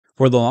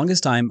For the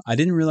longest time, I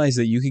didn't realize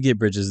that you could get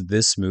bridges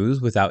this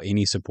smooth without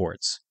any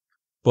supports.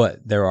 But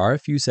there are a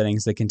few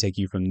settings that can take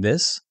you from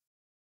this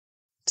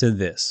to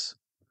this.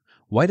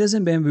 Why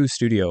doesn't Bambu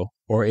Studio,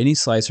 or any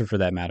slicer for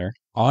that matter,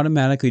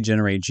 automatically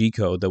generate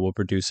G-code that will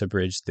produce a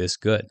bridge this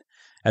good?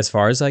 As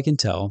far as I can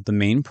tell, the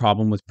main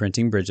problem with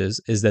printing bridges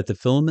is that the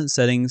filament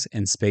settings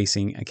and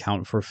spacing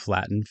account for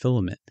flattened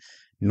filament.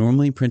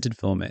 Normally, printed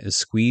filament is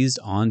squeezed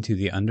onto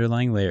the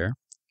underlying layer,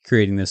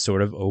 creating this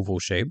sort of oval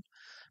shape,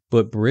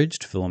 but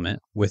bridged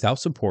filament, without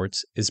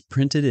supports, is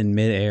printed in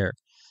mid-air,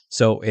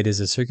 so it is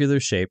a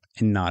circular shape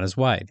and not as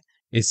wide.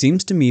 It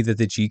seems to me that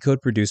the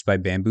G-code produced by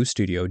Bambu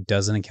Studio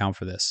doesn't account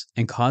for this,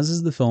 and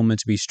causes the filament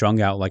to be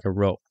strung out like a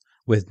rope,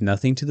 with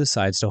nothing to the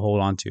sides to hold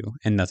onto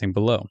and nothing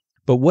below.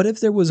 But what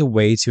if there was a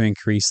way to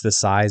increase the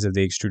size of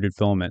the extruded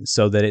filament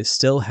so that it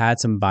still had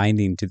some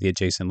binding to the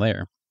adjacent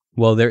layer?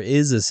 Well, there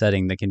is a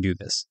setting that can do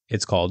this.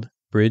 It's called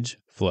Bridge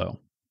Flow.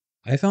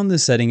 I found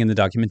this setting in the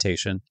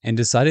documentation and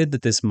decided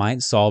that this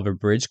might solve a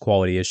bridge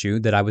quality issue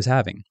that I was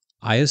having.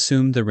 I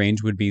assumed the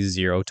range would be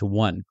 0 to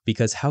 1,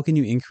 because how can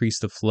you increase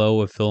the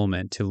flow of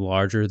filament to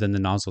larger than the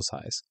nozzle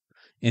size?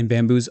 In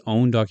Bambu's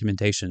own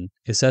documentation,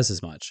 it says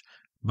as much.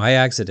 By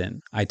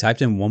accident, I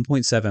typed in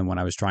 1.7 when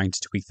I was trying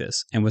to tweak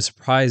this, and was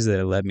surprised that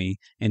it let me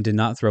and did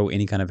not throw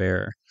any kind of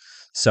error.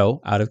 So,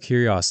 out of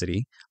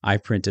curiosity, I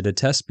printed a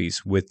test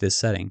piece with this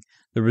setting.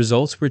 The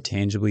results were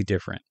tangibly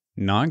different.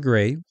 Not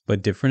great,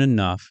 but different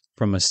enough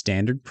from a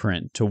standard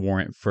print to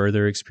warrant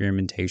further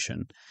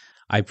experimentation.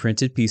 I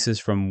printed pieces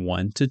from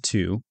 1 to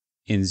 2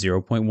 in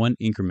 0.1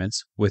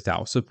 increments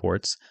without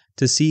supports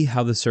to see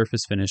how the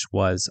surface finish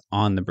was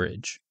on the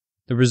bridge.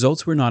 The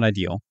results were not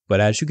ideal,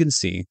 but as you can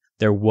see,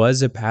 there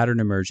was a pattern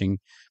emerging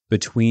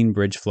between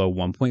bridge flow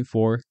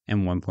 1.4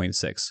 and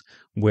 1.6,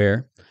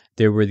 where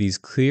there were these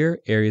clear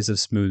areas of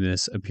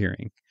smoothness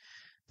appearing.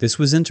 This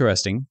was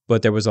interesting,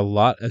 but there was a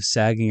lot of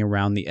sagging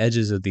around the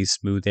edges of these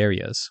smooth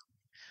areas.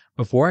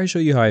 Before I show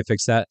you how I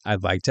fix that,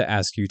 I'd like to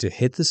ask you to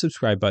hit the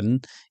subscribe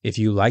button if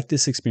you like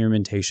this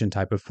experimentation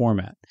type of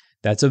format.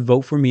 That's a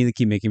vote for me to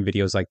keep making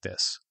videos like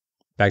this.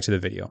 Back to the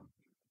video.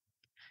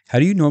 How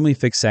do you normally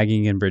fix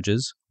sagging in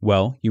bridges?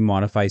 Well, you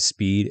modify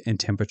speed and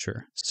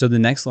temperature. So the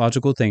next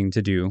logical thing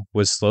to do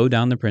was slow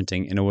down the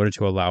printing in order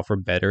to allow for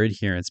better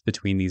adherence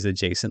between these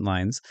adjacent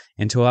lines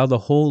and to allow the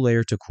whole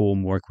layer to cool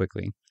more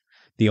quickly.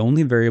 The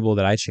only variable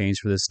that I changed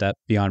for this step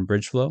beyond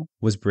bridge flow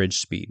was bridge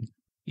speed.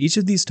 Each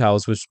of these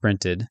tiles was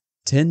printed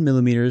 10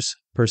 millimeters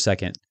per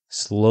second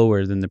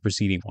slower than the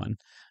preceding one.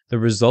 The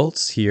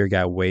results here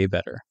got way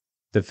better.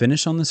 The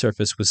finish on the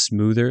surface was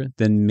smoother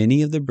than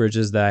many of the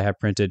bridges that I have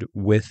printed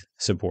with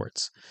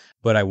supports.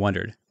 But I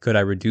wondered, could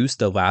I reduce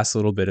the last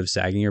little bit of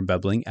sagging or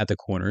bubbling at the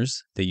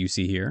corners that you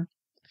see here?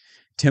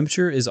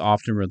 Temperature is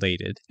often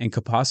related and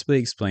could possibly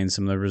explain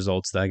some of the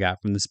results that I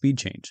got from the speed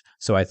change,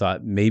 so I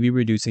thought maybe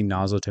reducing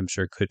nozzle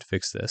temperature could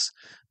fix this.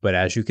 But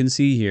as you can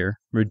see here,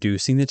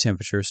 reducing the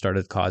temperature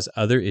started to cause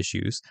other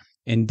issues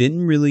and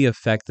didn't really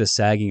affect the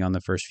sagging on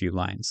the first few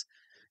lines.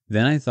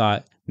 Then I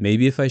thought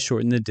maybe if I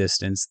shortened the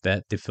distance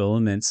that the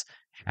filaments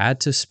had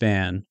to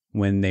span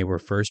when they were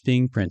first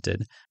being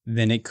printed,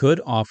 then it could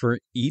offer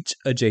each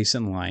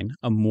adjacent line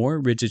a more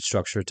rigid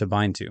structure to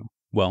bind to.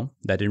 Well,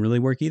 that didn't really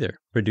work either,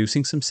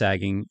 producing some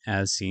sagging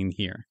as seen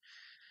here.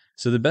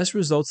 So the best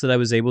results that I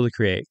was able to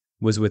create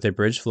was with a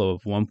bridge flow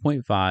of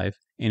 1.5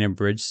 and a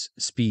bridge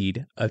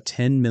speed of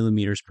 10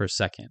 millimeters per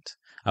second.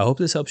 I hope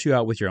this helps you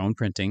out with your own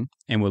printing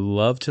and would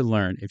love to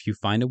learn if you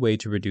find a way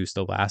to reduce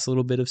the last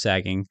little bit of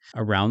sagging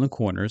around the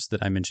corners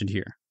that I mentioned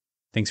here.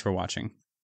 Thanks for watching.